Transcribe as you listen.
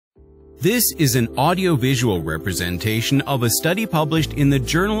This is an audiovisual representation of a study published in the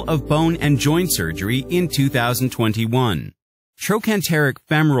Journal of Bone and Joint Surgery in 2021. Trochanteric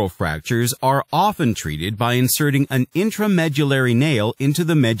femoral fractures are often treated by inserting an intramedullary nail into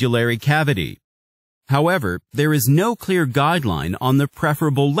the medullary cavity. However, there is no clear guideline on the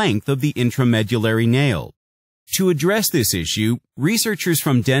preferable length of the intramedullary nail. To address this issue, researchers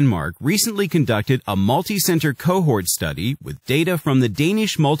from Denmark recently conducted a multicenter cohort study with data from the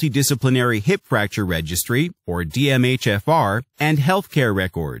Danish Multidisciplinary Hip Fracture Registry, or DMHFR, and healthcare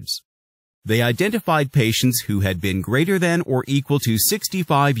records. They identified patients who had been greater than or equal to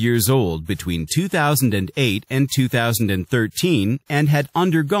 65 years old between 2008 and 2013 and had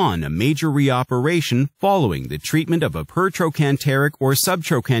undergone a major reoperation following the treatment of a pertrochanteric or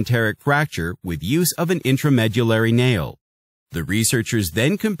subtrochanteric fracture with use of an intramedullary nail. The researchers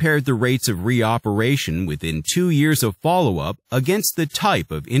then compared the rates of reoperation within 2 years of follow-up against the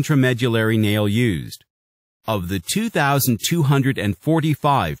type of intramedullary nail used. Of the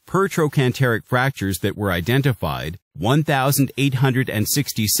 2,245 pertrochanteric fractures that were identified,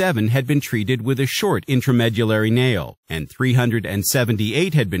 1,867 had been treated with a short intramedullary nail, and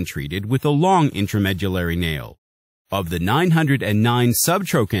 378 had been treated with a long intramedullary nail. Of the 909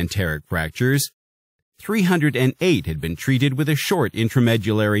 subtrochanteric fractures, 308 had been treated with a short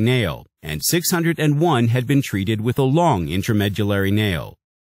intramedullary nail, and 601 had been treated with a long intramedullary nail.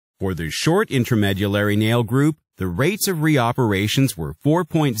 For the short intramedullary nail group, the rates of reoperations were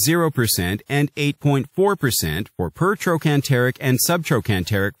 4.0% and 8.4% for pertrochanteric and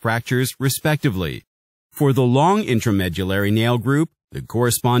subtrochanteric fractures, respectively. For the long intramedullary nail group, the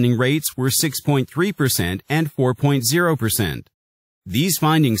corresponding rates were 6.3% and 4.0%. These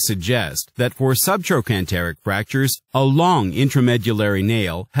findings suggest that for subtrochanteric fractures, a long intramedullary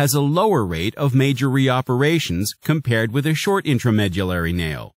nail has a lower rate of major reoperations compared with a short intramedullary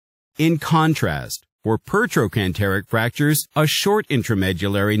nail. In contrast, for pertrochanteric fractures, a short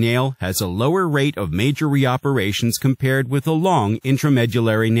intramedullary nail has a lower rate of major reoperations compared with a long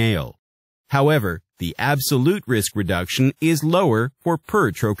intramedullary nail. However, the absolute risk reduction is lower for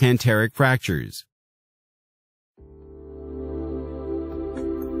pertrochanteric fractures.